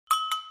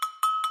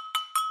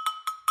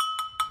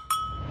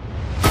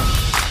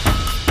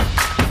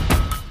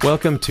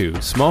Welcome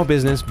to Small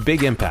Business,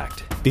 Big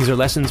Impact. These are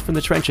lessons from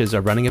the trenches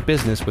of running a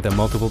business with a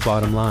multiple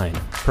bottom line: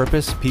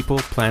 purpose, people,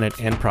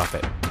 planet, and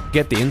profit.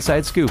 Get the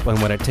inside scoop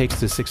on what it takes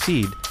to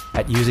succeed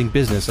at using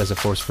business as a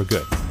force for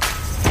good.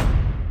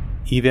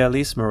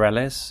 Ivelisse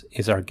Morales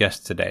is our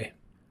guest today.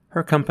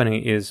 Her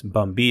company is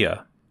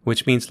Bombilla,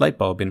 which means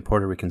lightbulb in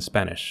Puerto Rican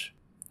Spanish.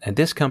 And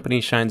this company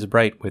shines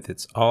bright with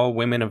its all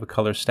women of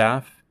color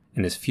staff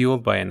and is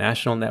fueled by a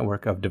national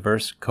network of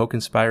diverse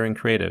co-conspiring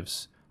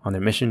creatives on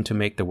their mission to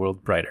make the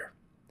world brighter.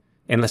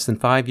 In less than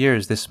 5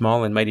 years, this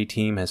small and mighty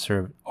team has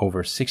served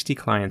over 60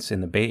 clients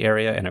in the Bay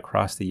Area and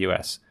across the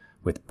U.S.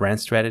 with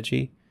brand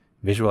strategy,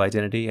 visual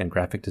identity, and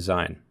graphic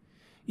design.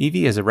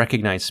 Evie is a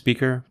recognized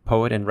speaker,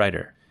 poet, and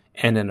writer,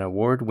 and an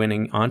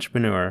award-winning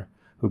entrepreneur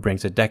who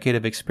brings a decade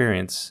of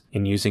experience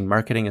in using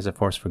marketing as a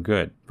force for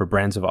good for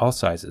brands of all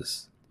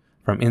sizes.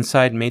 From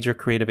inside major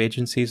creative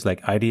agencies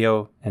like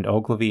IDEO and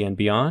Ogilvy and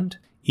beyond,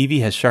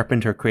 Evie has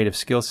sharpened her creative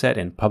skill set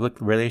in public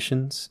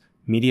relations,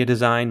 media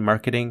design,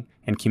 marketing,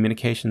 and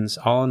communications,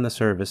 all in the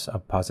service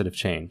of positive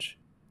change.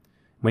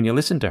 When you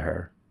listen to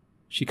her,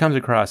 she comes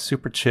across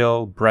super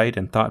chill, bright,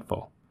 and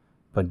thoughtful,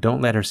 but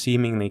don't let her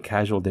seemingly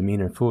casual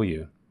demeanor fool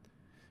you.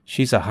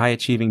 She's a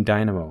high-achieving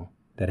dynamo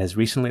that has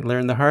recently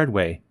learned the hard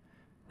way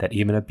that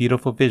even a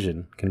beautiful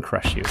vision can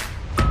crush you.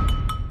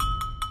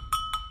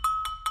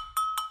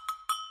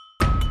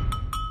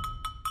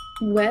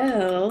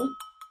 Well,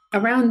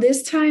 around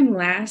this time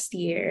last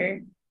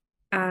year,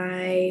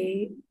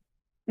 I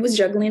was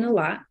juggling a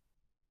lot.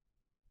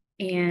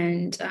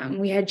 And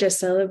we had just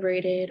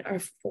celebrated our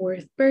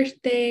 4th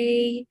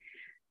birthday.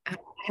 I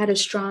had a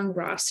strong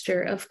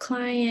roster of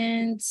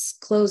clients,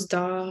 closed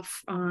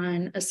off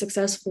on a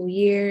successful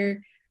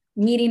year,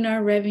 meeting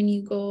our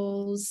revenue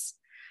goals,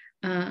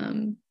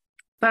 5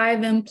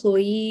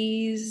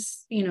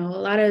 employees, a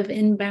lot of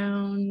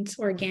inbound,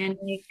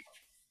 organic,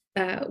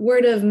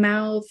 word of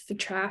mouth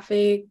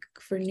traffic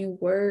for new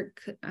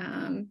work.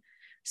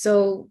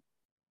 So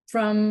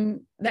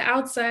from the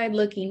outside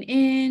looking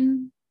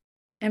in,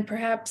 and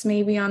perhaps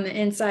maybe on the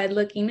inside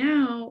looking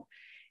out,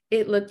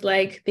 it looked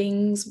like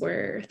things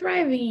were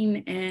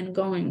thriving and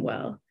going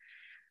well.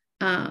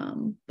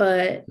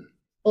 But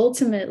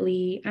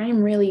ultimately,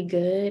 I'm really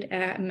good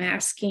at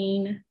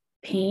masking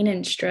pain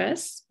and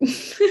stress,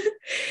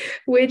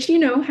 which,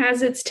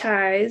 has its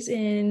ties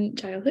in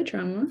childhood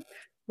trauma,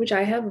 which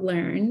I have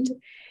learned.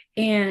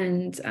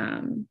 And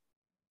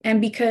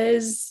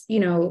because,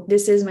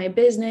 this is my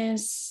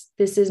business,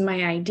 this is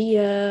my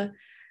idea,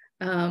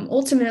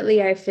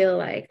 ultimately, I feel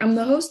like I'm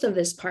the host of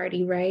this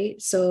party,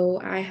 right? So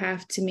I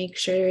have to make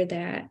sure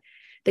that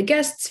the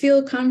guests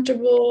feel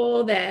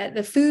comfortable, that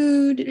the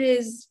food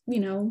is,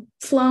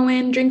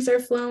 flowing, drinks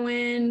are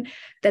flowing,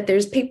 that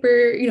there's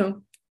paper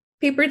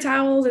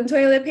towels and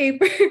toilet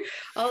paper,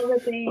 all the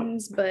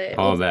things. But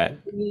All that.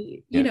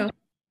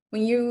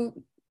 When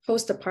you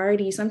host a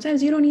party,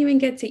 sometimes you don't even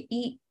get to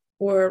eat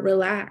or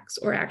relax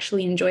or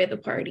actually enjoy the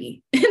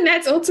party. And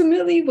that's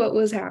ultimately what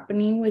was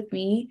happening with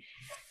me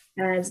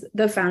as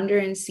the founder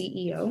and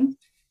CEO.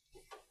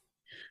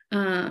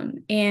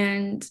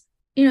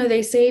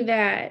 They say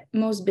that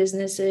most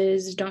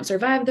businesses don't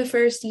survive the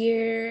first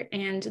year,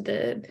 and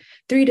the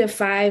 3 to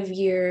 5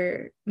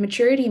 year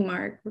maturity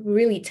mark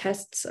really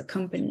tests a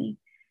company.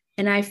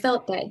 And I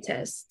felt that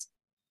test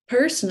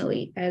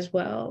personally as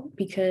well,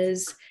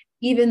 because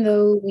even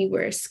though we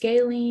were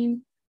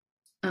scaling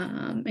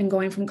and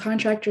going from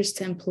contractors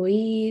to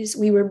employees,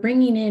 we were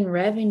bringing in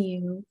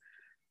revenue,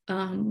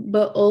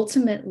 but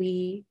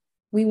ultimately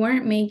we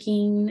weren't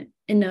making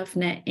enough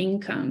net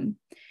income.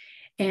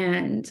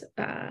 And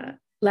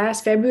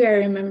last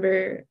February, I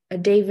remember a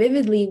day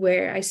vividly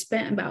where I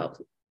spent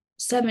about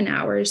 7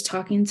 hours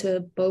talking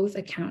to both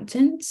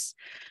accountants.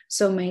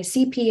 So my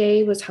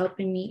CPA was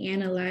helping me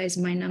analyze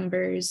my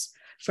numbers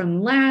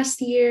from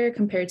last year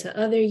compared to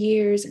other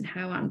years and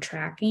how I'm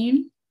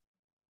tracking.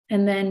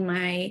 And then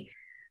my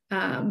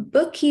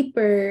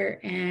bookkeeper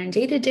and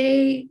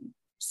day-to-day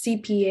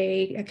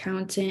CPA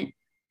accountant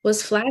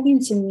was flagging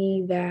to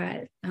me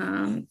that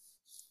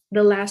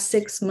the last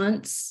 6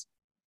 months,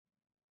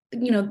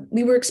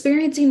 we were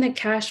experiencing the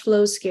cash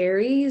flow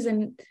scaries,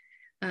 and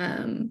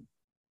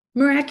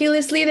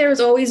miraculously there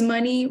was always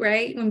money,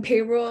 right, when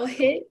payroll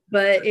hit,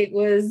 but it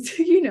was,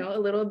 a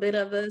little bit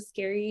of a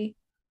scary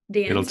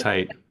dance. Little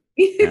tight.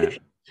 Yeah.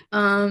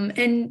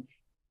 And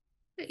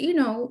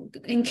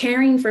in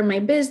caring for my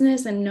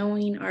business and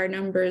knowing our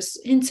numbers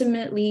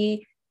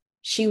intimately,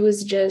 she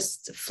was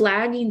just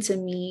flagging to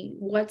me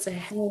what's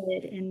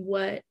ahead and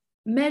what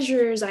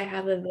measures I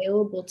have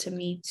available to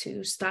me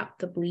to stop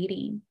the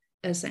bleeding,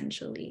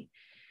 essentially.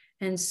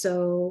 And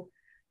so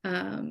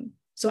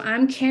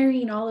I'm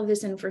carrying all of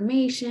this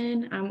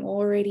information. I'm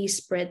already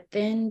spread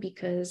thin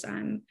because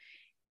I'm,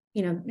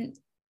 in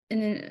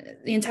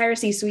the entire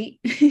C-suite.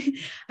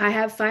 I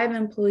have 5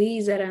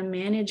 employees that I'm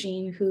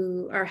managing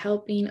who are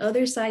helping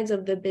other sides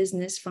of the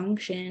business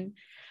function.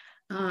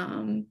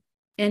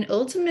 And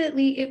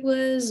ultimately, it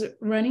was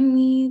running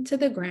me to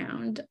the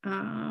ground.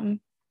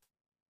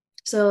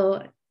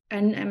 So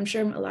and I'm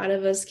sure a lot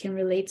of us can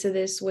relate to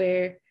this,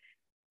 where,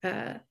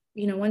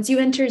 once you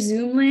enter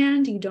Zoom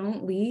land, you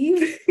don't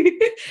leave.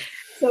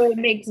 So it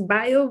makes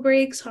bio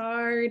breaks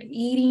hard,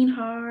 eating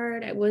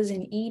hard. I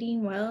wasn't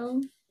eating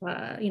well,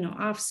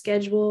 off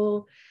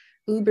schedule.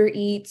 Uber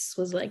Eats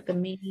was like the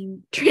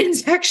main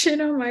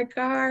transaction on my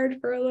card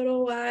for a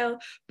little while,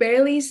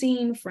 barely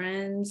seeing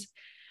friends.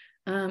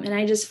 And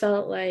I just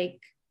felt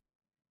like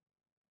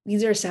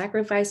these are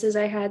sacrifices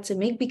I had to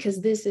make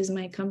because this is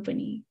my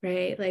company,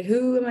 right? Like,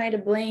 who am I to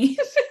blame?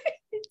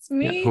 It's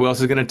Yeah. me. Who else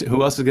is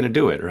gonna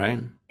do it, right?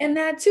 And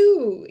that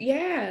too.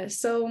 Yeah.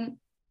 So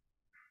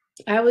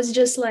I was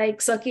just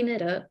like sucking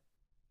it up.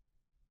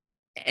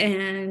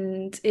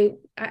 And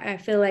I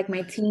feel like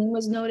my team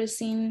was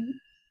noticing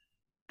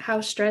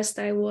how stressed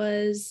I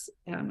was.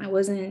 I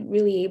wasn't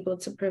really able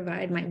to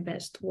provide my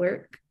best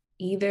work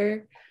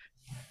either.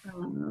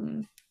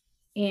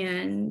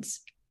 And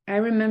I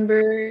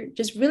remember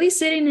just really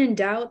sitting in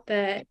doubt,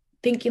 that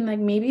thinking like,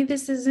 maybe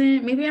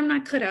I'm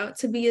not cut out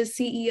to be a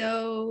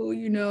CEO.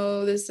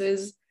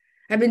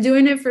 I've been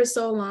doing it for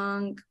so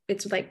long.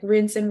 It's like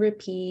rinse and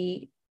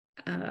repeat.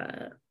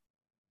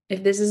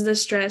 If this is the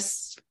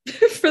stress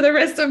for the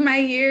rest of my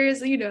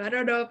years, I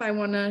don't know if I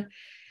want to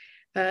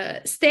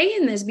stay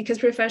in this, because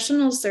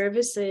professional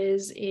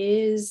services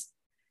is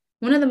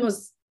one of the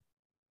most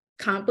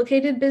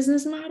complicated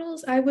business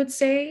models, I would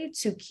say,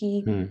 to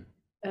keep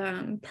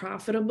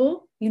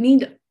profitable. You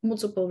need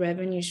multiple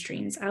revenue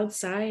streams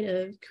outside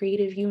of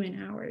creative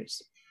human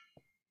hours.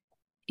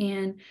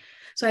 And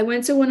so I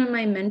went to one of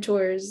my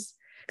mentors,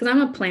 because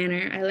I'm a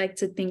planner. I like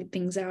to think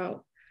things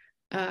out,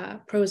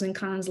 pros and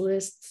cons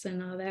lists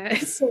and all that.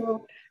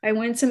 So I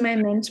went to my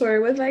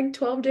mentor with like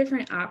 12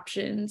 different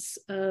options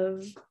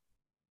of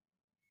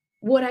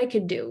what I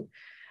could do,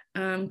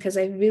 because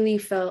I really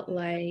felt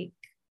like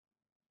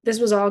this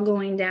was all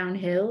going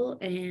downhill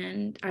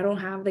and I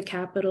don't have the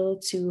capital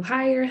to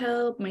hire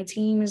help. My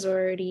team is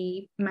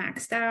already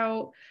maxed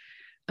out.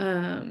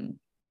 And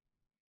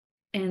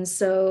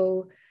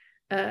so,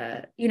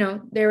 there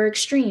were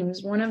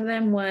extremes. One of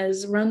them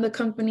was run the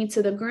company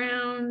to the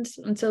ground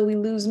until we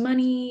lose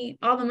money,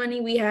 all the money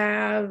we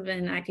have,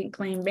 and I can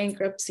claim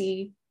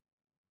bankruptcy.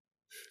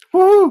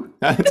 Woo!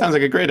 That sounds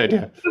like a great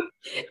idea.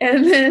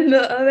 And then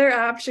the other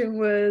option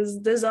was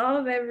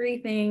dissolve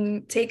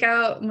everything, take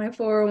out my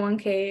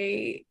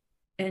 401k,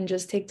 and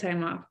just take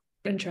time off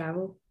and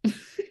travel.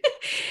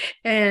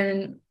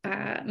 And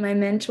my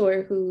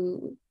mentor,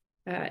 who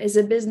is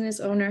a business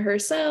owner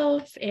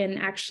herself and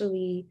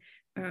actually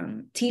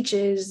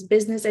teaches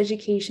business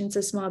education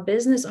to small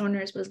business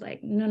owners, was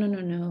like,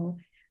 no.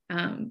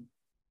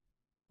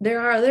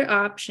 There are other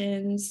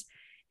options.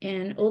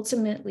 And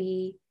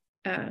ultimately,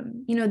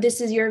 this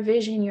is your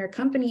vision, your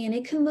company, and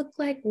it can look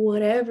like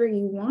whatever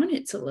you want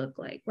it to look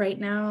like. Right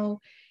now,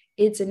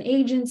 it's an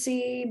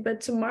agency,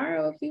 but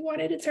tomorrow, if you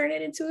wanted to turn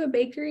it into a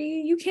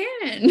bakery, you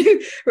can,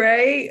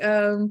 right?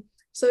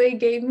 So it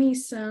gave me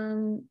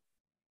some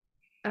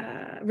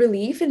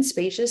relief and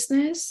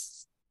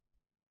spaciousness,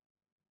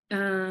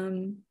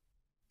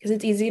 because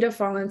it's easy to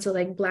fall into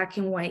like black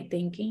and white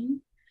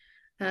thinking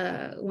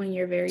when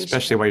you're very Especially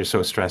stressed. while you're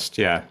so stressed.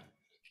 Yeah.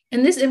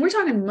 And we're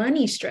talking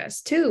money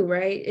stress too,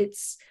 right?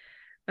 It's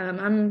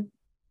I'm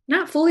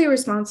not fully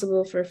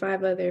responsible for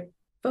 5 other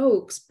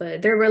folks,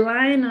 but they're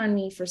relying on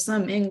me for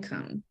some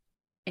income,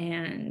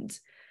 and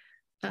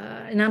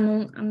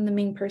I'm the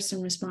main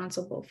person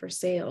responsible for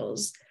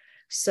sales.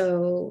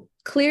 So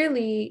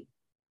clearly,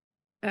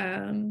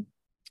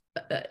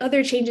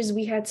 other changes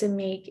we had to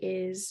make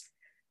is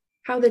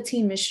how the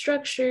team is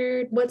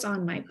structured, what's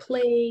on my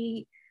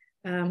plate,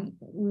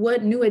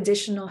 what new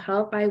additional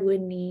help I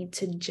would need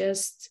to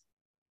just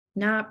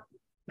not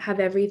have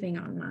everything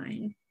on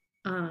mine.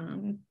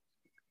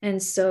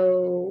 And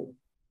so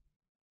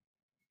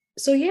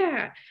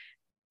yeah,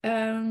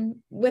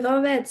 with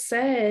all that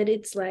said,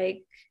 it's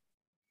like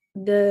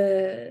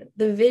the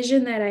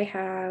vision that I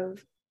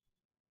have,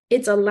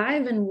 it's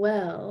alive and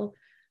well,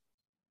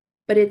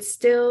 but I'm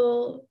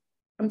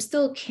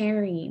still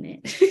carrying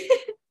it.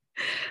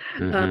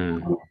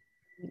 Mm-hmm.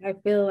 I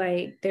feel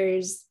like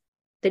there's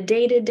the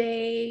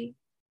day-to-day,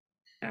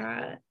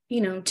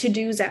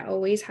 to-dos that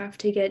always have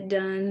to get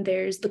done.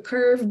 There's the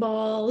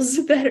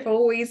curveballs that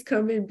always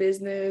come in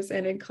business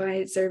and in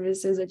client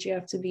services that you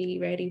have to be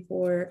ready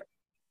for.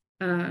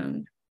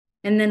 And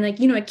then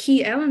a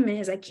key element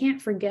is I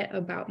can't forget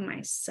about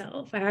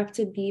myself. I have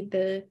to be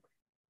the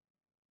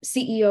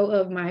CEO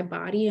of my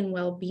body and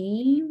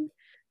well-being.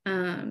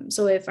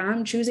 So if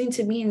I'm choosing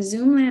to be in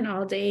Zoom land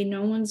all day,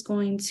 no one's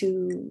going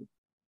to,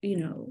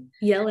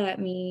 yell at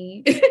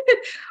me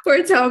or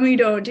tell me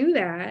don't do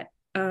that.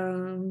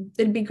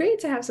 It'd be great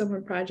to have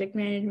someone project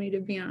manage me, to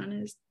be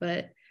honest.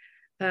 But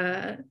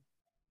I've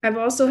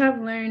also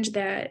have learned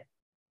that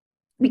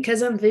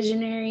because I'm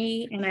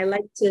visionary and I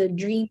like to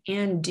dream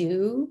and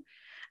do,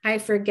 I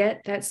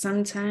forget that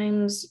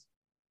sometimes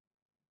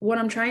what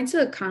I'm trying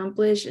to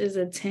accomplish is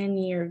a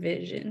 10-year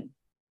vision.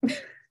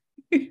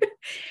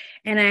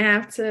 And I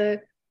have to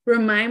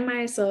remind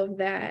myself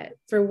that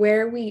for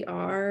where we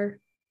are,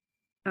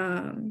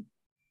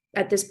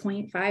 At this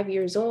point, 5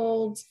 years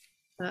old.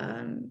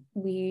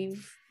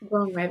 We've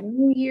grown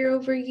revenue year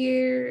over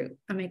year.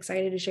 I'm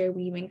excited to share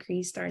we've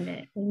increased our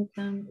net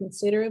income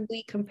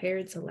considerably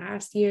compared to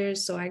last year.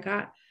 So I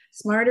got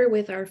smarter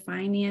with our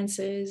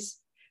finances.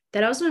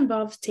 That also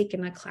involves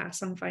taking a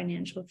class on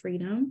financial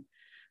freedom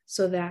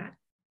so that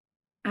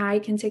I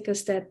can take a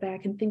step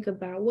back and think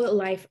about what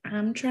life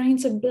I'm trying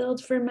to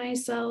build for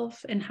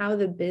myself and how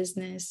the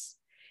business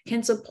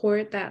can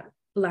support that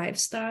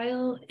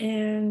lifestyle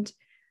and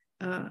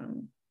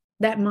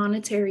that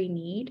monetary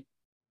need.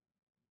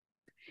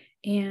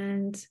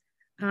 And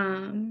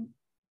I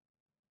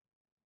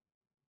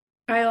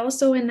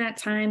also in that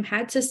time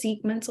had to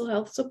seek mental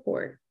health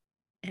support.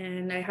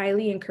 And I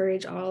highly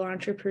encourage all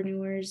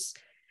entrepreneurs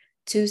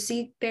to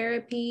seek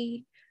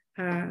therapy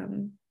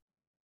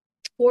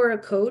or a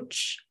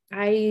coach.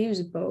 I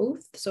use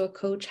both. So a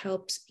coach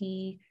helps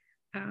me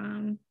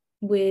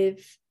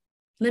with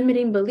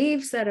limiting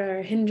beliefs that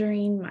are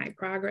hindering my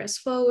progress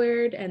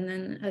forward. And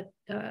then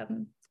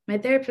my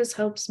therapist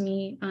helps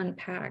me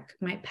unpack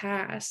my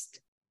past,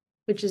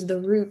 which is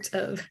the root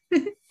of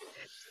my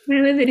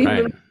limiting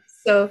beliefs.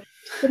 So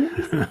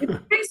it's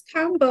a nice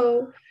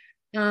combo.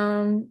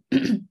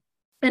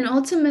 And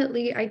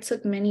ultimately, I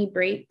took many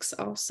breaks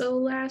also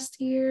last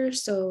year.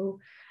 So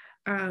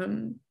I,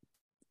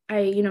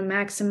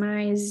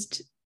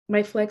 maximized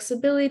my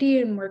flexibility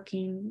in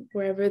working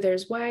wherever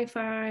there's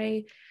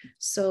Wi-Fi.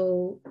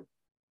 So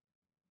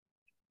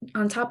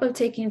on top of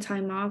taking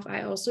time off,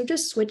 I also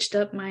just switched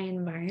up my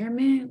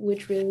environment,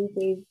 which really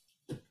gave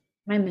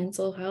my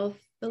mental health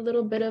a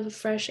little bit of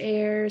fresh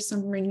air,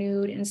 some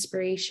renewed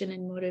inspiration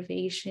and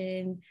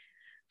motivation.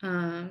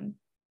 And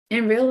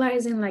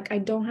realizing like I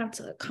don't have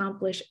to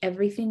accomplish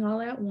everything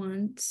all at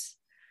once,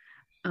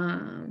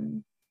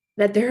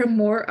 that there are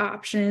more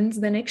options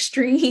than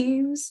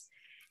extremes,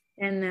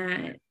 and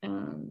that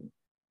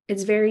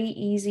it's very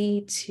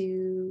easy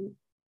to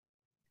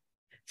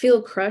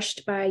feel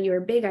crushed by your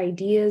big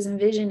ideas and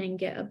vision and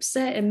get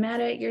upset and mad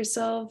at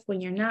yourself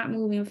when you're not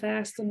moving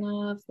fast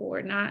enough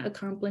or not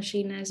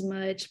accomplishing as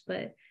much.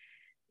 But,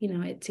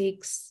 it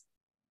takes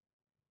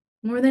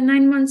more than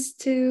 9 months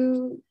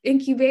to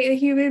incubate a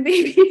human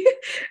baby,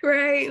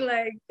 right?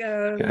 Like,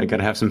 I got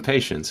to have some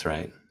patience,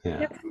 right? Yeah.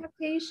 Have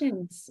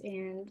patience,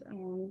 and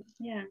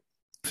yeah.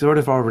 Sort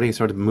of already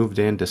moved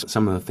into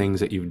some of the things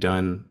that you've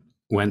done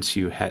once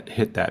you had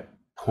hit that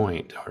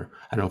point, or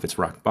I don't know if it's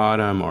rock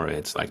bottom or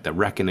it's like the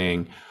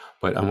reckoning,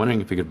 but I'm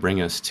wondering if you could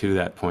bring us to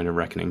that point of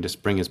reckoning,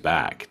 just bring us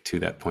back to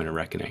that point of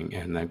reckoning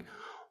and like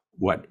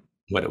what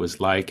it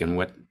was like and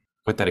what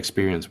that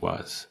experience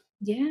was.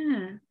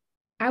 Yeah.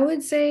 I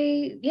would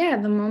say,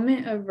 the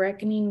moment of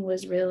reckoning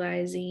was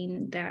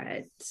realizing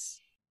that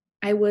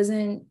I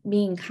wasn't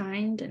being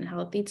kind and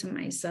healthy to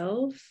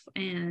myself,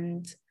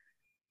 and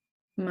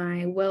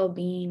my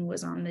well-being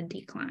was on the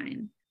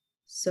decline.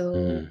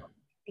 So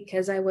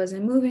because I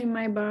wasn't moving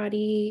my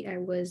body, I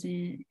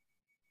wasn't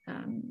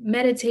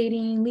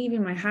meditating,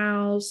 leaving my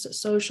house,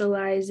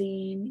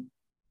 socializing,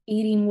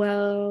 eating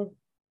well,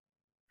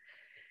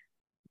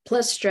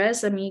 plus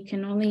stress. I mean, you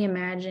can only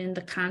imagine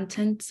the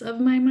contents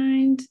of my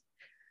mind.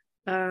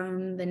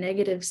 The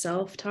negative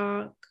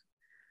self-talk,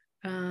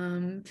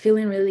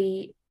 feeling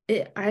really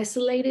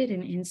isolated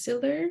and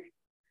insular.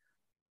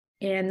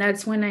 And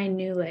that's when I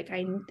knew like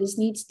this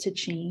needs to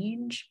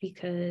change,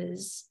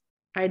 because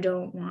I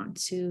don't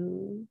want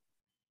to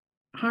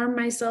harm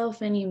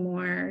myself any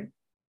more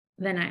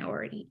than I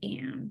already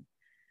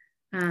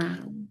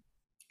am.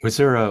 Was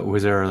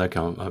there like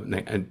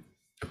a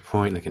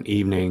point, like an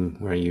evening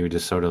where you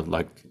just sort of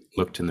like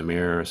looked in the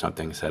mirror or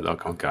something and said, oh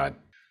God,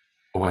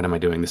 what am I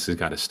doing? This has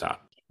got to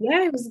stop.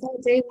 Yeah, it was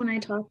that day when I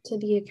talked to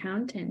the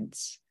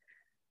accountants.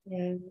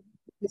 When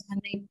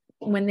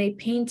they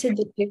painted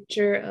the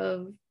picture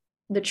of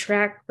the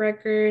track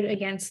record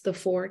against the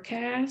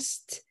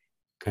forecast.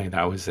 Okay,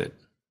 that was it.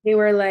 They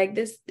were like,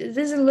 this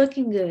isn't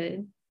looking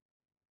good,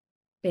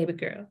 baby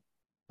girl.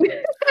 So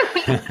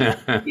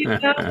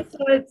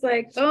it's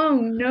like,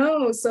 oh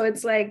no. So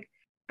it's like,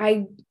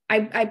 I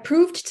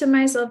proved to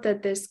myself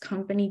that this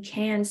company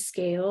can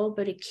scale,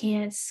 but it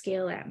can't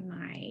scale at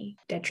my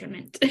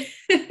detriment,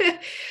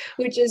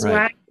 which is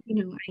why,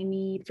 I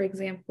need, for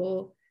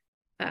example,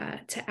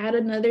 to add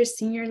another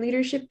senior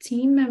leadership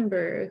team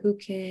member who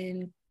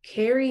can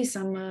carry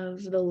some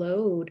of the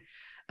load,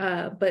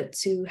 but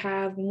to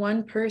have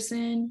one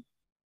person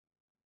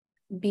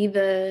be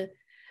the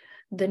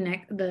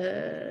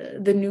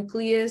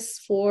nucleus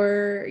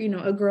for,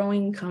 a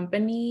growing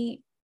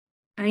company.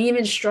 And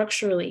even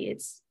structurally,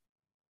 it's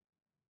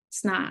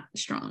not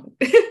strong.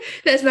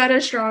 That's not a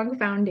strong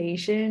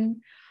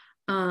foundation.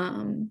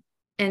 And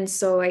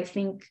so I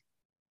think,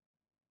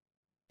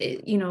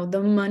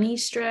 the money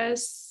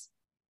stress,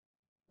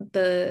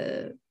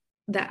 the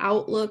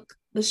outlook,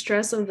 the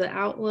stress of the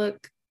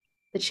outlook,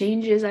 the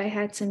changes I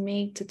had to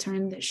make to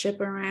turn the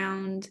ship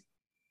around,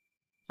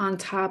 on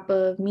top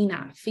of me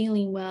not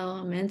feeling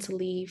well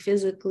mentally,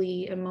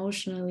 physically,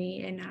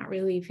 emotionally, and not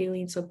really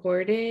feeling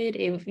supported.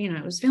 It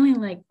was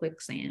feeling like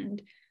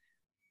quicksand.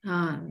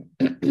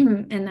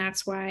 And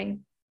that's why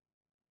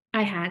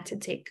I had to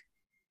take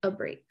a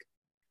break.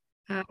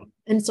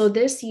 And so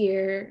this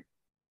year,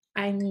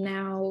 I'm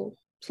now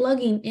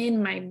plugging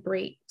in my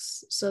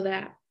breaks so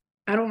that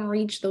I don't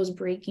reach those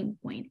breaking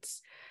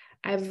points.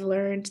 I've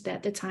learned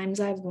that the times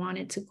I've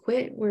wanted to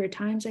quit were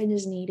times I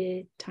just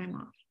needed time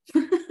off.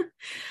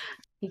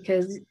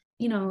 Because,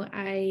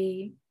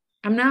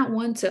 I'm not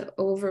one to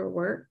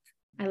overwork.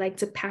 I like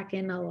to pack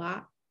in a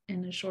lot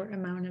in a short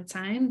amount of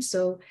time.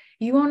 So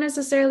you won't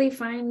necessarily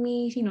find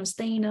me,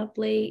 staying up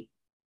late.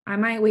 I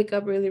might wake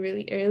up really,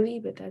 really early,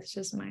 but that's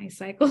just my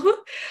cycle.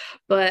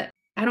 But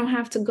I don't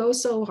have to go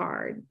so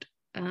hard.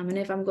 And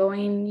if I'm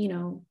going,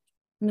 a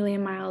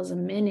million miles a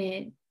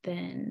minute,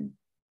 then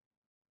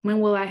when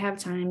will I have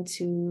time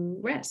to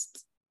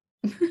rest?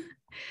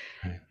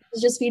 Right.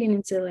 It's just feeding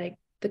into like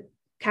the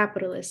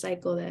capitalist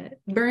cycle that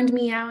burned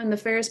me out in the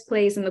first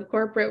place in the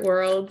corporate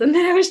world and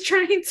that I was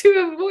trying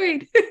to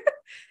avoid.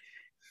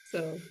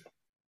 So,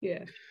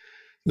 yeah.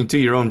 You do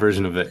your own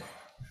version of it.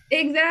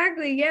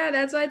 Exactly. Yeah.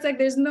 That's why it's like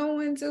there's no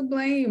one to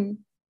blame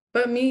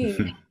but me.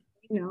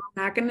 I'm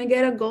not going to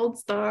get a gold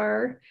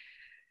star.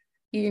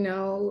 I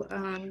You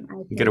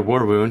get a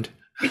war wound.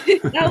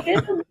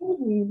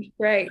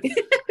 Right.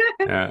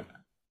 Yeah.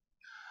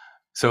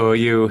 So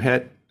you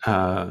hit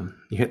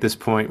this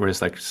point where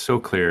it's like so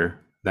clear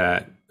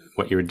that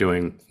what you were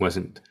doing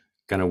wasn't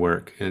going to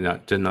work, and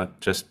not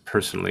just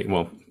personally,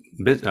 well,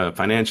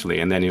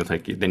 financially, and then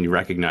you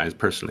recognize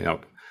personally,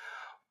 oh,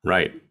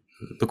 right,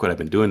 look what I've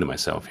been doing to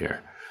myself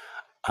here.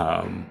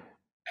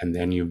 And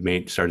then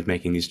you started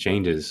making these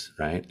changes,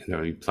 right?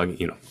 And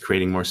you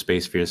creating more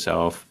space for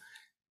yourself,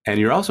 and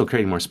you're also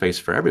creating more space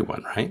for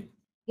everyone, right?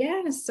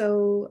 Yeah.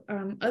 So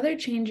other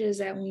changes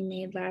that we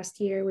made last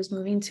year was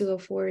moving to a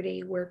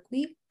 4-day work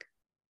week.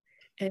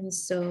 And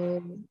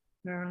so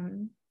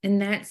in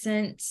that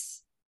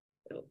sense,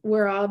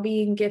 we're all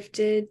being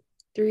gifted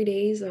 3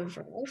 days of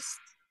rest.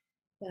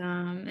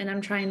 And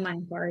I'm trying my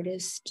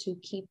hardest to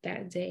keep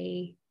that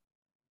day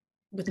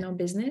with no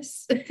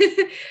business.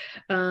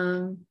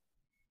 And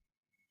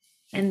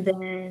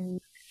then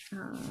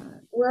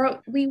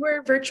we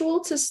were virtual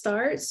to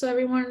start, so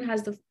everyone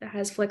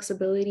has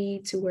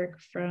flexibility to work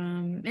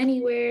from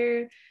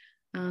anywhere.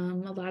 A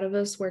lot of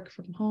us work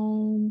from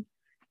home.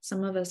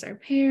 Some of us are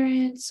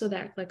parents, so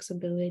that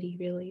flexibility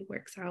really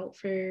works out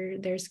for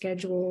their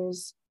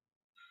schedules.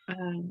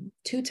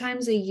 2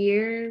 times a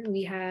year,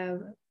 we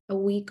have a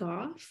week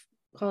off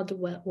called the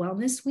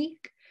Wellness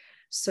Week.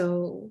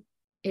 So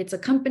it's a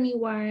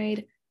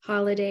company-wide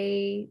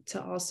holiday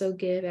to also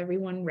give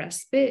everyone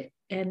respite,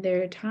 and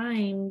they're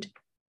timed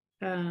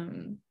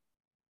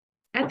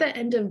at the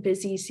end of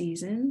busy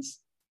seasons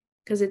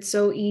because it's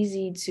so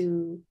easy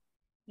to,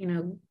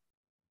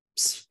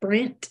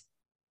 sprint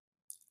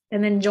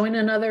and then join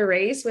another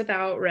race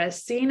without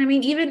resting. I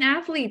mean, even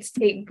athletes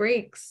take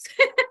breaks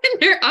in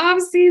their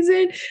off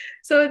season.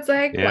 So it's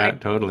like, Yeah,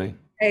 totally.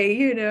 hey,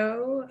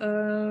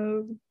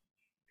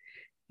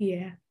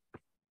 yeah.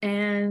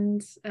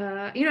 And,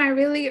 I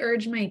really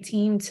urge my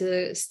team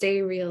to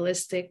stay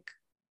realistic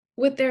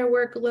with their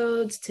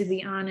workloads, to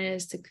be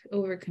honest, to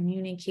over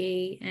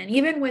communicate. And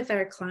even with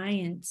our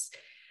clients,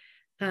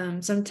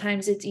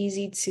 sometimes it's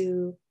easy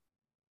to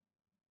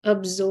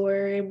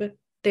absorb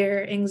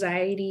their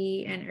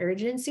anxiety and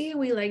urgency.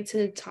 We like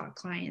to talk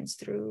clients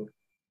through,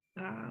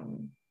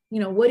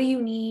 what do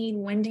you need?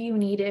 When do you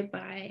need it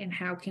by? And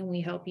how can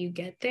we help you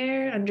get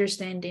there?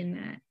 Understanding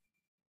that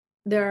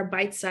there are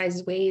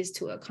bite-sized ways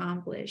to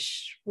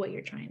accomplish what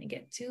you're trying to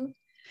get to.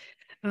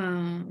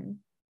 And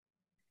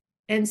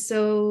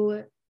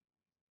so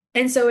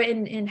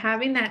in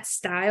having that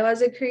style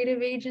as a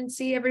creative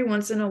agency, every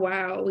once in a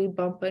while, we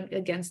bump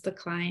against a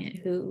client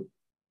who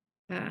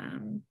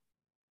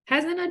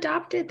hasn't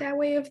adopted that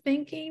way of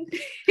thinking.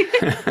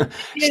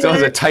 Still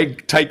has a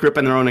tight grip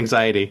on their own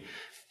anxiety.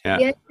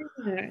 Yeah.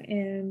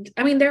 And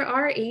I mean, there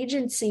are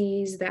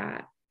agencies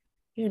that,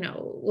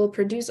 will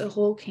produce a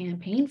whole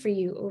campaign for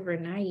you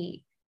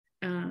overnight.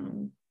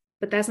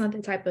 But that's not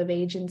the type of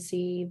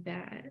agency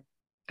that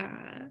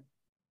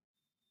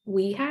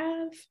we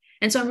have.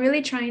 And so I'm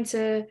really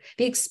the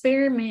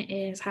experiment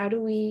is, how do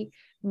we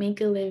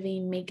make a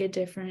living, make a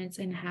difference,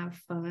 and have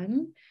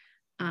fun?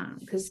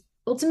 Because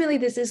ultimately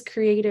this is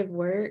creative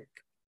work,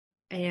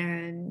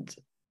 and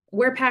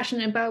we're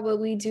passionate about what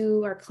we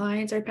do. Our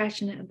clients are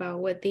passionate about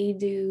what they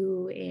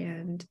do.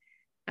 And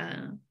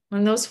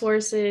when those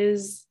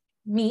forces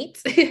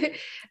meet, there's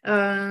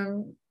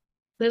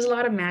a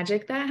lot of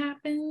magic that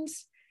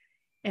happens.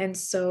 And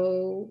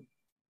so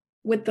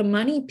with the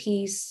money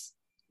piece,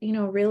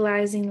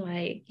 realizing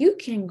like you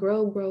can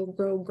grow.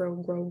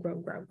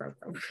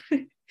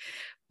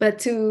 But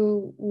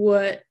to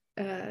what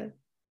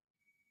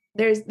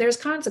there's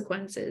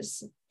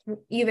consequences.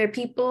 Either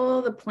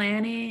people, the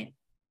planet,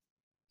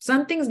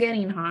 something's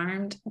getting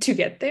harmed to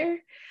get there.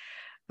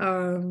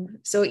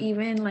 So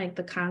even like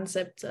the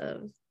concept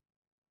of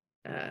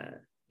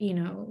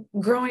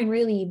growing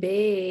really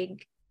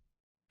big,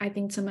 I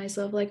think to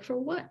myself, like, for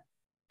what?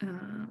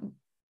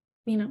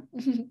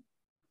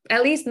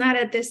 At least not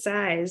at this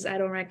size. I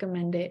don't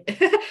recommend it.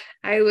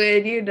 I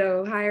would,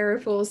 hire a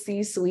full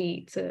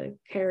C-suite to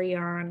carry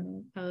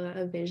on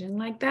a vision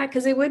like that,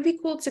 because it would be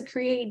cool to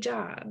create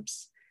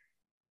jobs.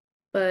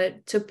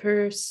 But to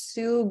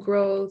pursue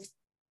growth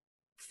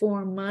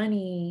for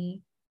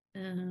money,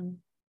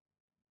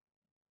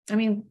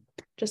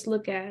 just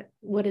look at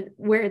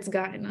where it's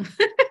gotten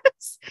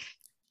us.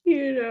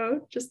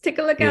 Just take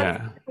a look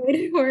out.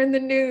 We're in the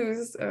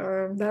news.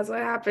 That's what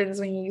happens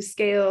when you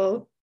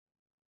scale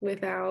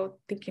without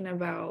thinking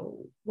about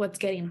what's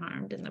getting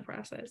harmed in the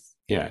process.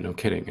 Yeah, no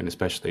kidding. And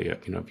especially,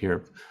 if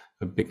you're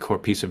a big core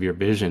piece of your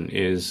vision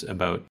is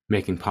about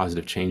making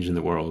positive change in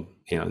the world,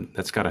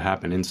 that's got to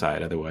happen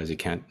inside. Otherwise, you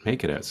can't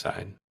make it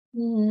outside.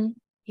 Mm-hmm.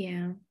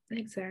 Yeah,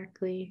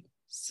 exactly.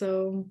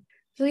 So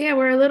yeah,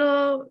 we're a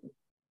little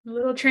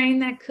train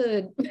that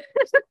could.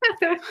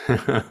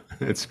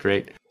 That's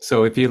great.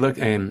 So if you look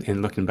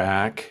in looking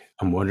back,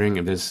 I'm wondering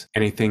if there's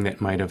anything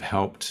that might have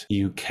helped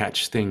you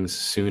catch things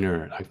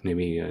sooner, like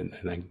maybe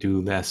like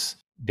do less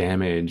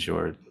damage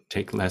or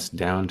take less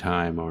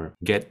downtime or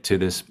get to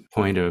this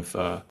point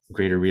of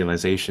greater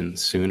realization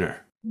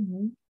sooner.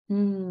 Mm-hmm.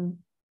 Mm-hmm.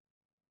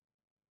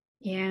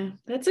 Yeah,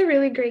 that's a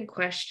really great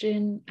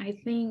question. I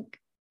think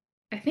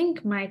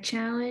my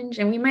challenge,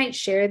 and we might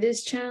share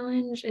this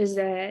challenge, is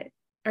that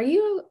do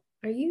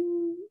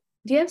you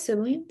have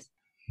siblings?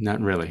 Not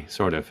really,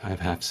 sort of. I have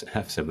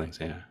half siblings,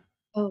 yeah.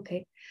 Oh,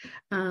 okay.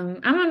 I'm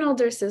an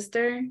older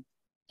sister,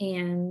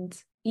 and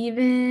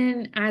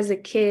even as a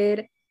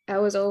kid, I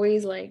was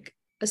always like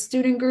a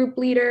student group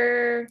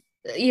leader,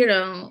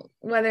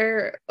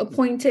 whether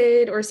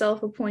appointed or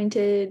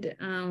self-appointed.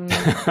 And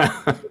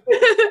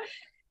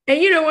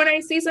when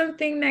I see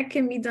something that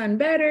can be done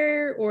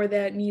better or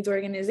that needs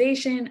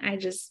organization, I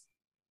just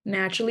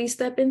naturally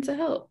step in to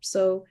help.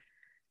 So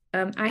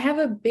I'm a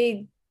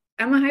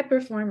high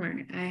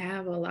performer. I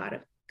have a lot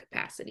of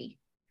capacity.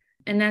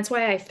 And that's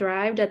why I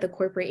thrived at the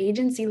corporate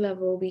agency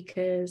level,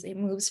 because it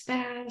moves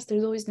fast.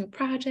 There's always new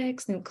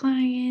projects, new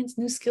clients,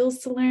 new skills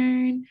to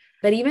learn.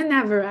 But even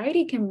that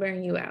variety can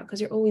burn you out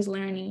because you're always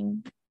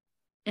learning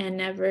and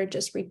never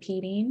just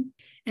repeating.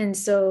 And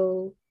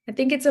so I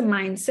think it's a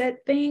mindset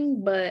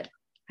thing, but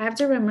I have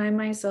to remind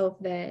myself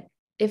that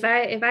if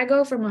I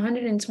go from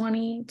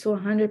 120 to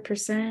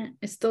 100%,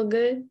 it's still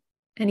good.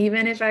 And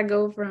even if I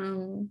go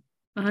from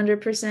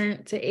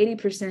 100% to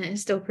 80%,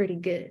 it's still pretty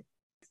good.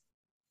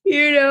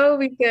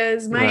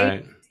 Because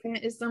my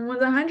 80% is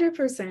someone's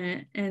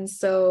 100%. And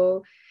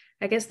so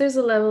I guess there's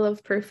a level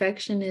of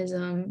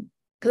perfectionism,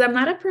 because I'm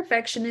not a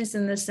perfectionist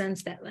in the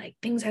sense that like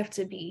things have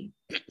to be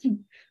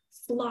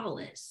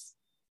flawless.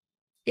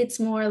 It's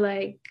more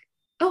like,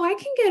 oh, I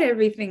can get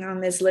everything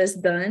on this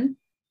list done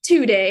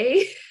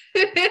today.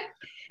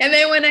 And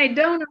then when I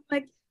don't, I'm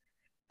like,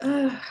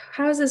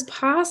 how is this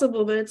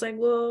possible? But it's like,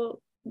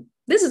 well,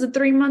 this is a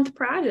 3-month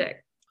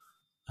project.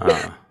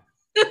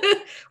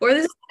 Or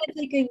this is going to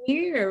take a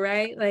year,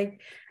 right? Like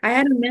I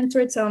had a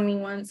mentor tell me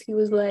once, he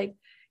was like,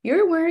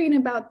 you're worrying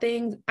about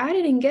things I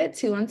didn't get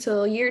to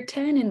until year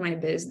 10 in my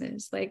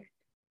business. Like,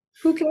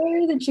 who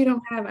cares that you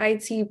don't have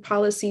IT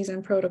policies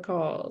and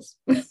protocols?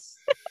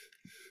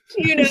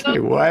 Say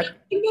what? But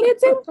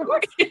it's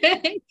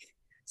important.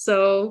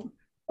 So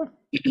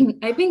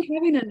I think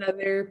having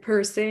another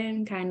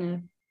person kind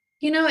of,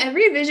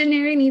 every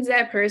visionary needs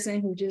that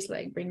person who just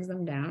like brings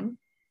them down.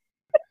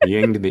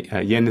 Yin to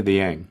the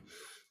yang.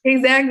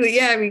 Exactly.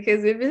 Yeah.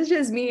 Because if it's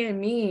just me and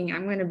me,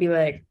 I'm going to be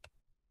like,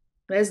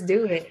 let's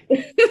do it.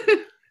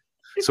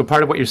 So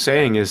part of what you're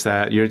saying is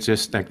that you're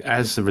just like,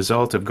 as a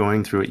result of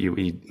going through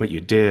what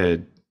you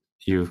did,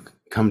 you've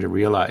come to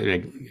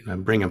realize,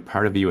 bring a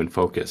part of you in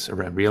focus,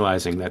 around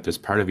realizing that there's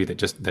part of you that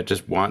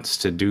just wants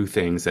to do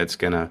things that's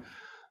gonna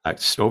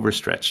just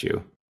overstretch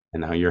you,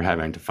 and now you're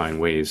having to find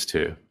ways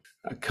to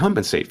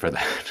compensate for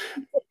that.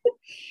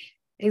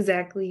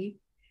 Exactly.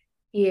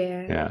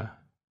 Yeah. Yeah.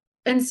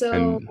 And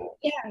so,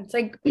 it's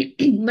like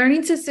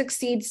learning to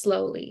succeed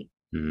slowly.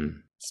 Mm-hmm.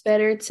 It's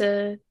better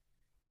to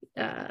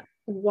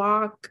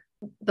walk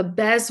the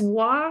best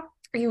walk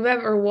you've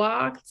ever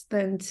walked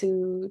than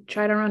to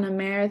try to run a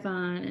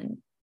marathon and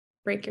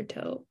break your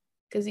toe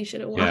because you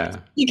should have walked.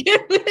 Yeah.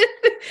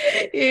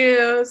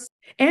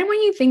 And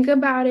when you think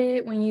about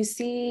it, when you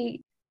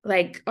see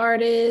like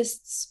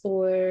artists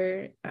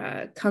or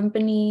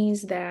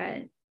companies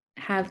that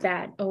have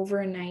that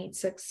overnight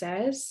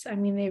success, I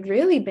mean, they've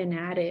really been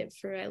at it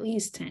for at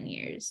least 10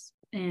 years.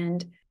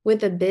 And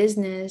with a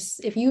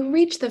business, if you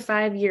reach the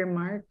 5-year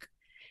mark,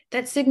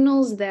 that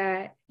signals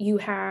that you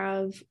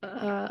have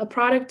a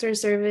product or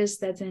service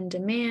that's in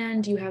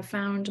demand, you have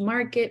found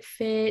market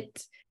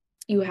fit,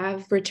 you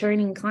have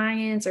returning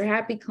clients or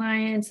happy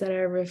clients that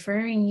are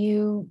referring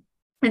you.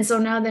 And so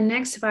now the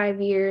next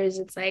 5 years,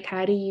 it's like,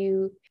 how do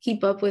you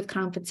keep up with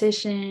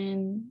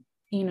competition,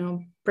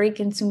 break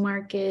into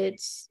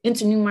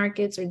new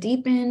markets, or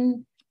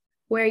deepen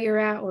where you're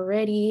at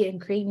already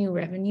and create new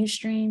revenue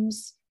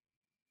streams?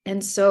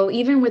 And so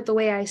even with the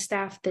way I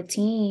staff the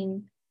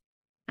team,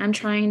 I'm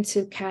trying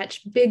to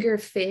catch bigger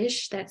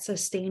fish that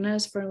sustain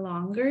us for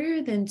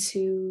longer than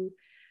to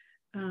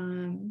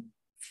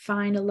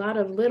find a lot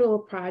of little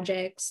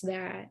projects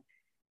that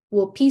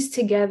will piece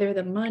together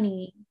the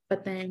money,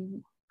 but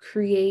then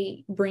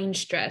create brain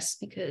stress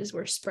because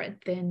we're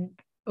spread thin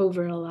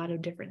over a lot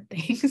of different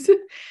things.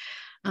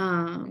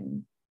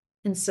 And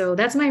so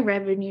that's my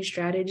revenue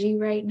strategy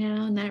right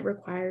now. And that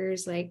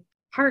requires like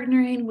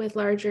partnering with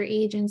larger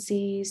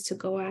agencies to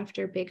go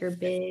after bigger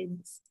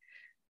bids,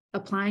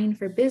 applying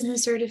for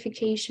business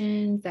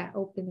certifications that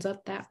opens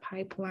up that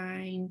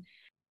pipeline,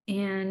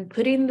 and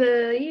putting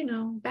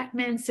the,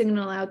 Batman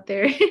signal out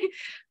there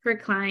for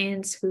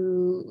clients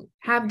who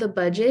have the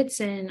budgets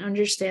and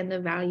understand the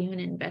value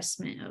and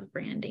investment of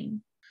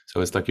branding.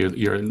 So it's like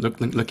you're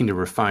looking to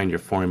refine your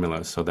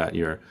formula so that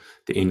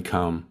the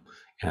income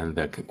and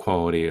the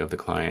quality of the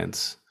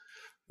clients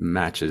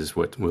matches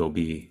what will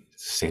be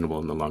sustainable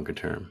in the longer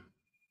term.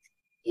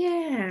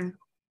 Yeah.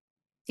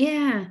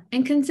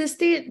 And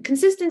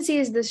consistency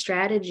is the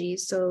strategy.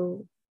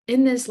 So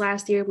in this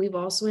last year, we've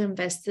also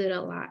invested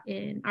a lot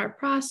in our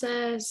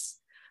process,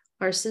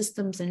 our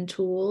systems and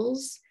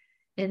tools.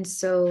 And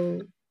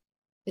so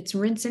it's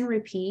rinse and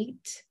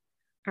repeat,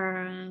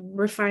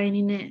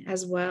 refining it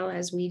as well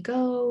as we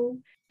go.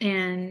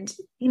 And,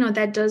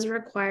 that does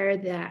require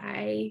that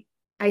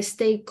I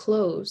stay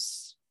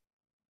close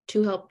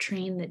to help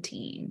train the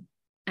team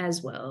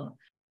as well.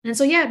 And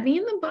so,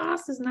 being the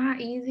boss is not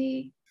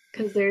easy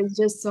because there's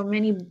just so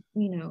many,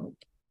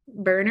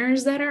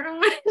 burners that are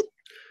on.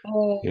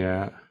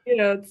 Yeah.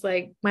 It's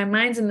like my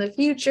mind's in the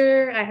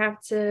future. I have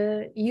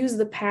to use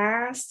the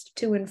past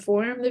to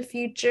inform the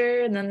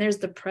future. And then there's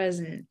the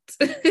present.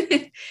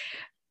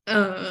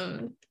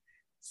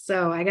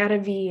 So I got to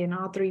be in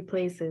all three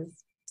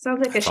places.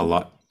 Sounds like a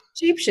lot.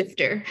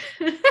 Shapeshifter.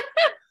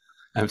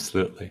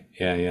 Absolutely.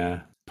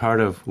 Yeah.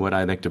 Part of what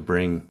I like to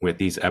bring with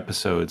these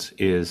episodes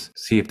is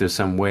see if there's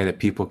some way that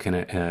people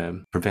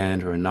can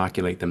prevent or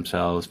inoculate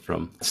themselves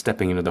from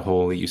stepping into the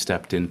hole that you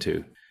stepped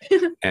into.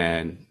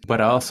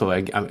 But also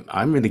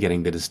I'm really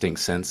getting the distinct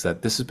sense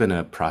that this has been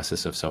a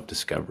process of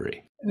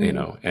self-discovery,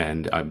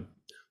 and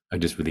I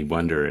just really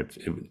wonder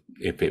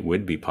if it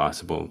would be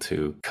possible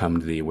to come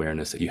to the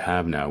awareness that you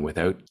have now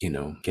without,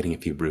 getting a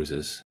few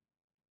bruises.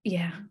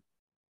 Yeah.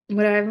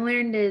 What I've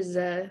learned is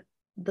the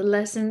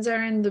lessons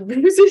are in the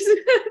bruises.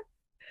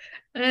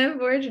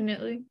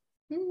 Unfortunately.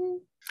 Mm-hmm.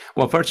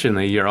 Well,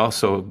 fortunately, you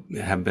also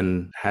had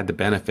the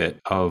benefit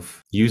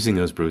of using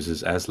those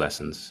bruises as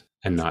lessons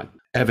and not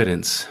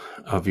evidence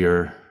of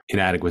your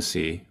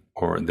inadequacy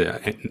or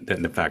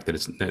the fact that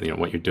it's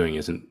what you're doing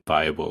isn't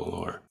viable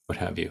or what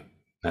have you.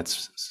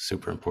 That's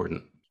super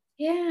important.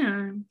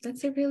 Yeah,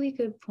 that's a really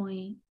good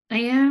point. I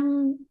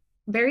am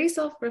very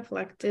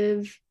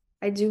self-reflective.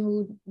 I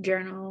do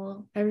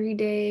journal every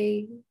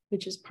day,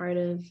 which is part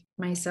of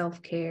my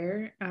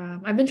self-care.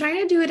 I've been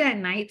trying to do it at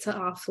night to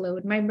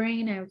offload my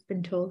brain. I've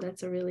been told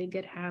that's a really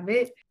good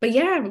habit. But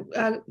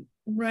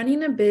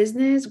running a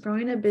business,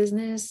 growing a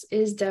business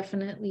is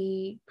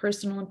definitely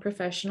personal and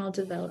professional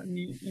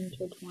development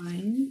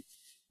intertwined.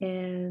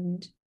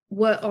 And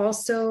what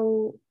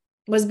also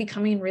was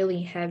becoming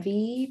really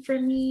heavy for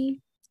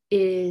me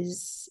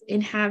is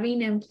in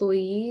having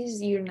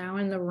employees, you're now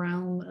in the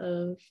realm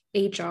of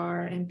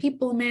HR and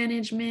people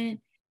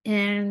management,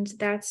 and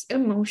that's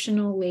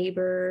emotional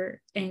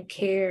labor and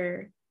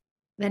care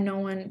that no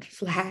one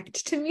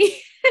flagged to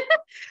me.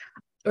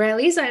 Or at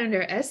least I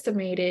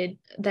underestimated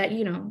that,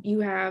 you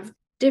have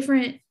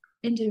different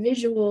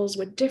individuals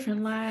with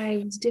different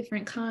lives,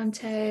 different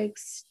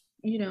contexts,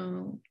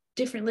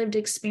 different lived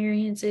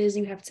experiences.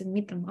 You have to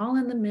meet them all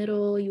in the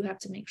middle. You have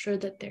to make sure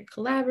that they're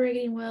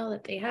collaborating well,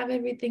 that they have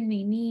everything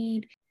they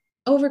need,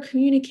 over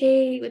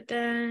communicate with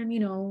them,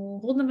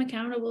 hold them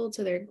accountable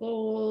to their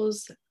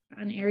goals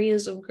on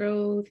areas of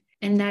growth.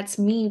 And that's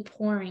me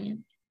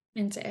pouring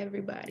into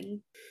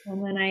everybody.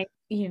 And then I,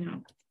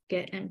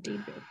 get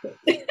emptied real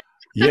quick.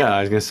 Yeah,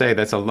 I was gonna say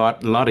that's a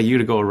lot of you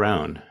to go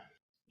around.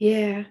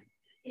 Yeah.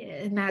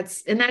 And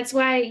that's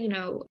why,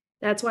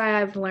 that's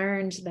why I've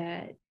learned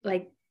that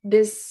like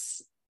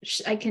this,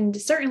 I can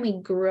certainly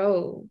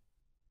grow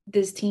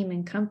this team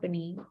and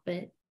company,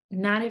 but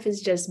not if it's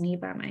just me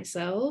by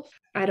myself.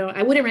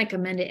 I wouldn't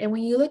recommend it. And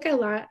when you look at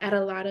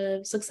a lot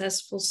of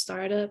successful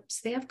startups,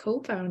 they have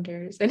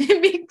co-founders, and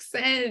it makes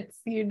sense,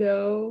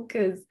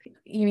 because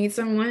you need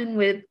someone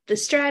with the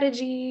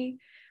strategy,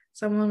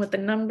 someone with the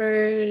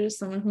numbers,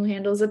 someone who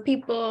handles the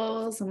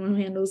people, someone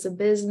who handles the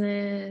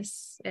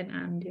business, and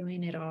I'm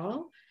doing it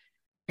all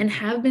and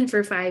have been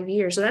for 5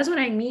 years. So that's what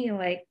I mean.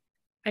 Like,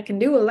 I can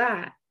do a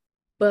lot,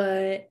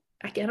 but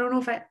I don't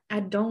know if I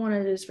don't want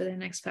to do this for the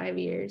next 5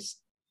 years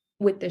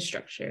with this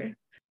structure.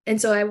 And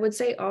so I would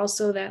say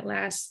also that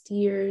last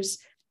year's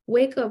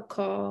wake-up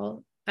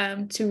call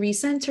to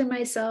recenter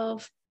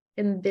myself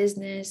in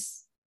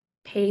business,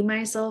 pay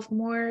myself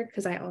more,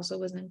 because I also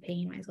wasn't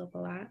paying myself a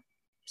lot.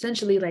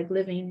 Essentially like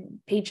living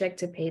paycheck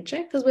to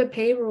paycheck, because with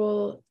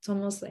payroll, it's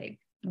almost like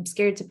I'm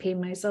scared to pay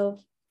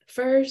myself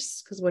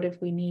first, because what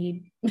if we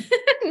need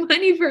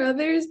money for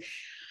others?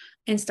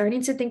 And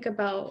starting to think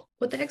about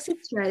what the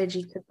exit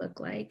strategy could look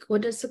like.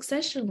 What does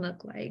succession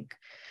look like?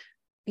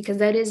 because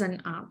that is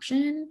an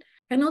option.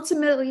 And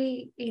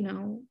ultimately,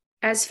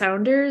 as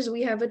founders,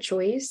 we have a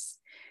choice.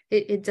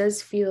 It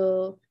does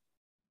feel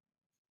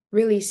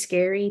really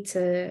scary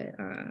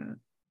to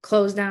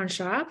close down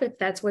shop if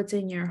that's what's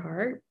in your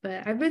heart.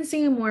 But I've been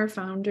seeing more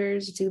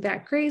founders do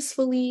that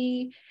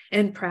gracefully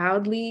and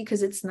proudly,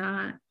 because it's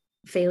not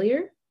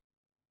failure.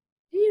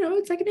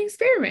 It's like an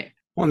experiment.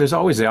 Well, and there's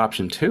always the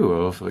option too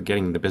of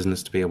getting the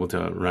business to be able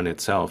to run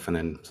itself and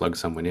then plug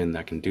someone in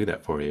that can do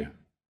that for you.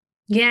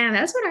 Yeah,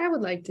 that's what I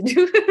would like to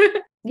do.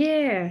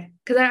 Yeah,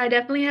 because I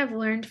definitely have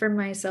learned for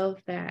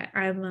myself that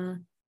I'm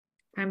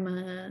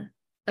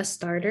a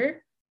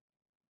starter.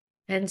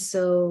 And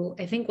so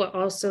I think what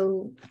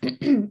also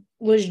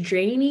was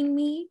draining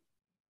me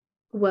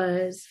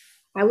was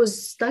I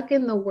was stuck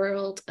in the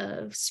world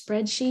of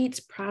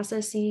spreadsheets,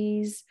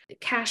 processes,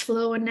 cash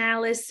flow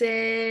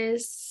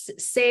analysis,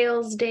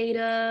 sales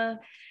data,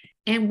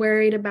 and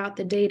worried about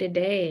the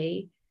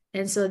day-to-day.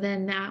 And so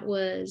then that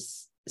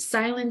was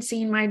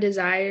silencing my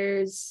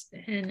desires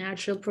and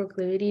natural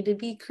proclivity to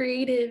be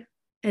creative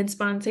and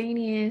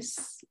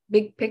spontaneous,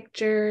 big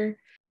picture.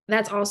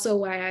 That's also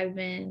why I've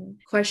been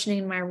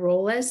questioning my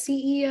role as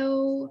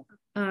CEO.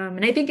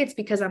 And I think it's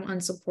because I'm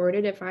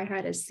unsupported. If I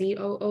had a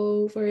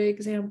COO, for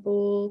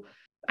example,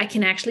 I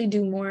can actually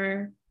do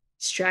more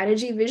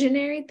strategy,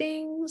 visionary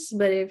things.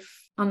 But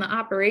if on the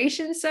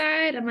operations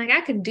side, I'm like,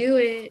 I could do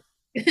it,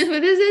 but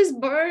this is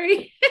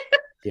boring.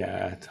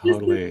 Yeah,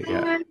 totally.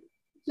 Yeah.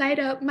 Light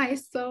up my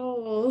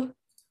soul.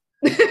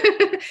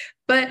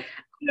 But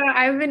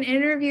I've been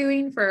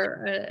interviewing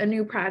for a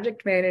new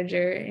project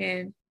manager,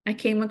 and I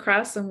came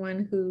across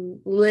someone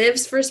who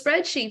lives for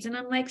spreadsheets, and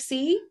I'm like,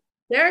 see,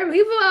 there are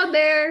people out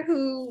there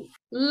who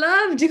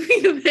love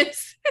doing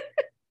this.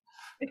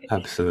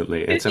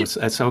 Absolutely.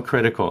 It's so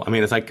critical. I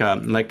mean, it's like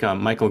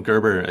Michael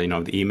Gerber,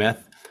 the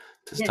E-Myth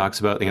just talks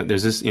about,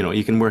 there's this,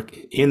 you can work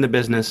in the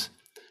business,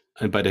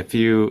 but if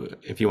you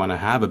want to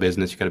have a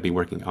business, you got to be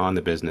working on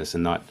the business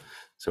and not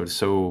sort of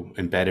so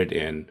embedded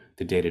in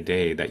the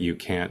day-to-day that you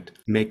can't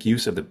make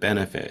use of the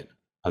benefit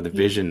of the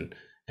vision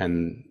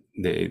and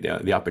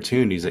the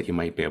opportunities that you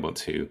might be able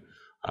to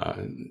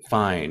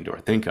find or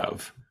think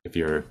of if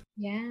you're.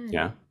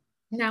 Yeah.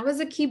 That was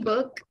a key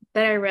book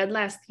that I read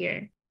last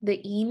year,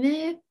 The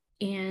E-Myth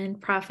and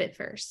Profit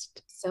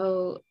First.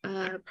 So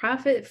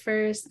Profit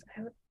First,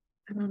 I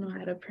don't know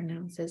how to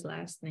pronounce his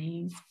last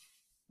name,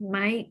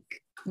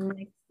 Mike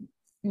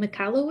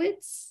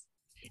Michalowicz.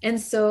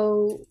 And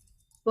so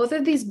both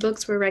of these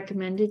books were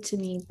recommended to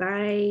me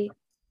by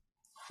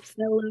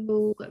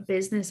fellow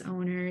business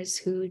owners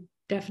who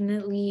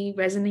definitely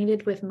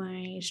resonated with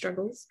my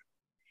struggles.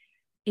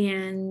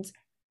 And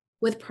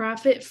with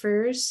Profit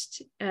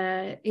First,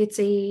 it's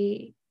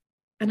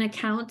an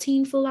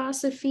accounting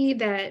philosophy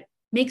that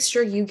makes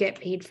sure you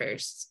get paid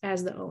first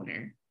as the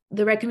owner.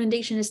 The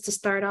recommendation is to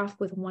start off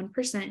with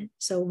 1%.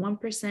 So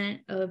 1%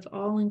 of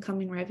all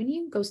incoming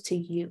revenue goes to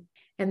you.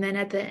 And then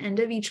at the end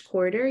of each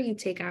quarter, you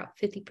take out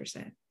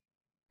 50%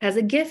 as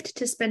a gift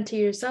to spend to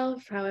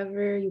yourself,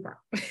 however you want.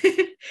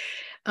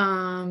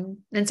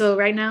 And so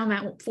right now I'm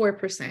at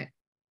 4%.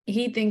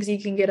 He thinks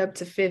you can get up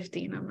to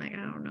 50. And I'm like, I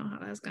don't know how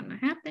that's going to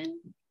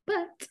happen,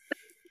 but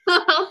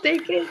I'll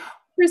take it.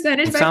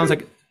 Percentage.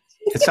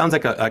 It sounds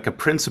like a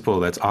principle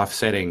that's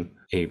offsetting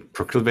a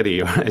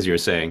proclivity, as you're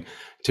saying,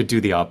 to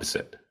do the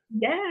opposite.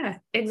 Yeah,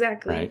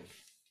 exactly. Right.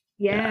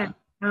 Yeah.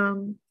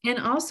 And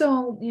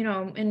also,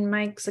 in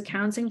Mike's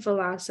accounting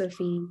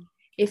philosophy,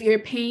 if you're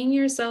paying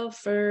yourself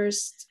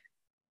first,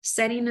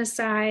 setting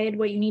aside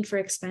what you need for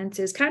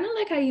expenses, kind of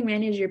like how you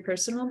manage your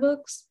personal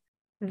books,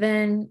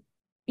 then,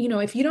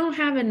 if you don't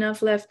have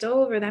enough left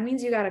over, that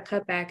means you got to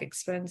cut back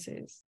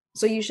expenses.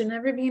 So you should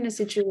never be in a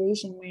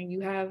situation where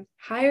you have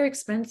higher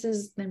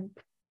expenses than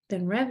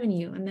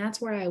revenue. And that's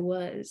where I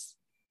was.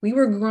 We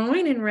were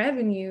growing in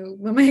revenue,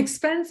 but my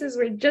expenses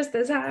were just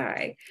as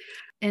high.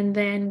 And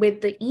then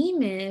with the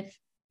E-Myth,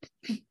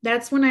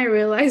 that's when I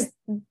realized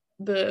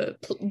the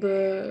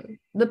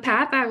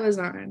path I was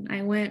on.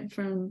 I went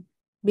from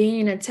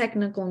being a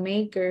technical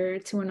maker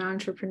to an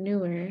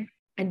entrepreneur.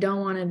 I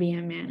don't want to be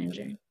a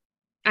manager.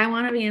 I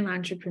want to be an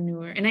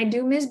entrepreneur. And I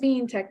do miss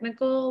being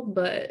technical,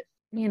 but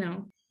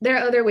there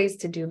are other ways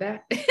to do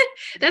that.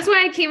 That's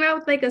why I came out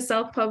with like a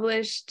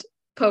self-published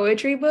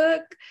poetry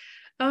book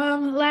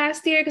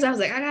last year, because I was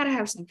like, I gotta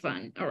have some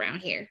fun around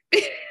here.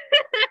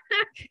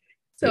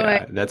 So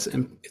yeah, it's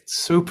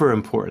super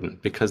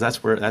important, because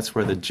that's where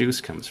the juice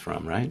comes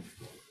from, right?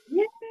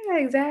 Yeah,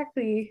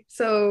 exactly.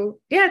 So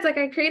yeah, it's like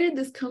I created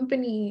this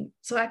company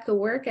so I could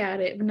work at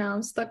it, but now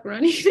I'm stuck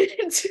running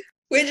it,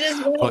 which is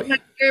what my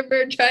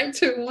Gerber tried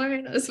to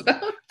warn us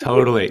about.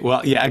 Totally.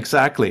 Well, yeah,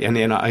 exactly. And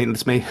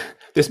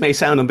this may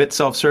sound a bit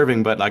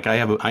self-serving, but like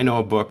I know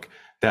a book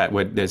that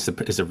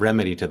is a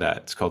remedy to that.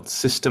 It's called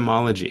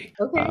Systemology,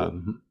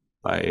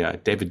 by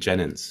David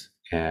Jennings,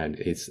 and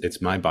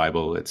it's my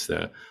Bible. It's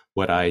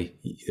what I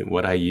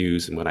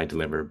use and what I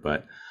deliver,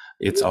 but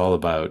it's all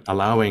about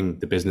allowing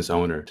the business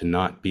owner to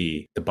not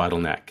be the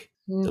bottleneck,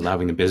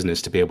 allowing the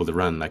business to be able to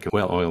run like a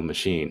well-oiled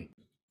machine,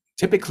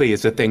 typically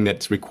is a thing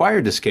that's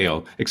required to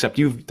scale, except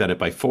you've done it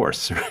by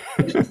force.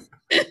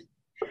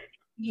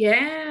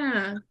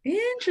 Yeah.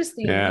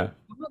 Interesting. Yeah.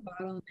 I'm a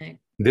bottleneck.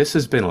 This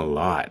has been a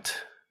lot.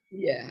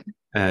 Yeah.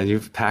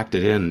 You've packed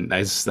it in.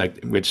 It's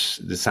like,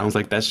 which it sounds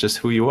like that's just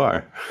who you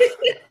are.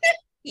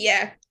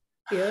 Yeah.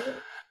 Yeah.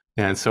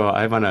 And so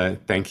I want to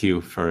thank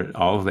you for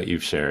all that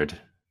you've shared.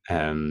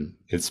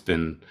 It's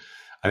been,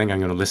 I think I'm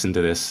going to listen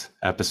to this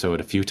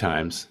episode a few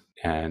times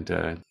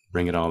and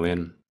bring it all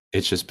in.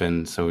 It's just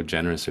been so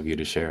generous of you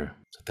to share.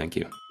 So thank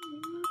you.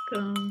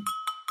 You're welcome.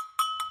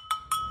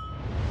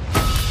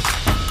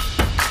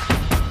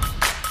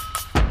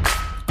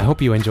 I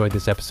hope you enjoyed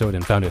this episode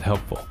and found it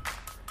helpful.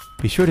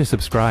 Be sure to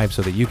subscribe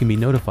so that you can be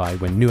notified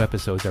when new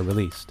episodes are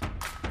released.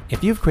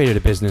 If you've created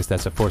a business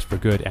that's a force for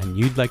good and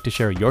you'd like to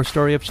share your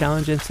story of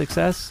challenge and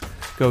success,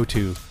 go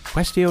to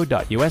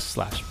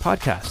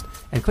questio.us/podcast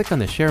and click on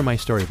the Share My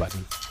Story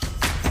button.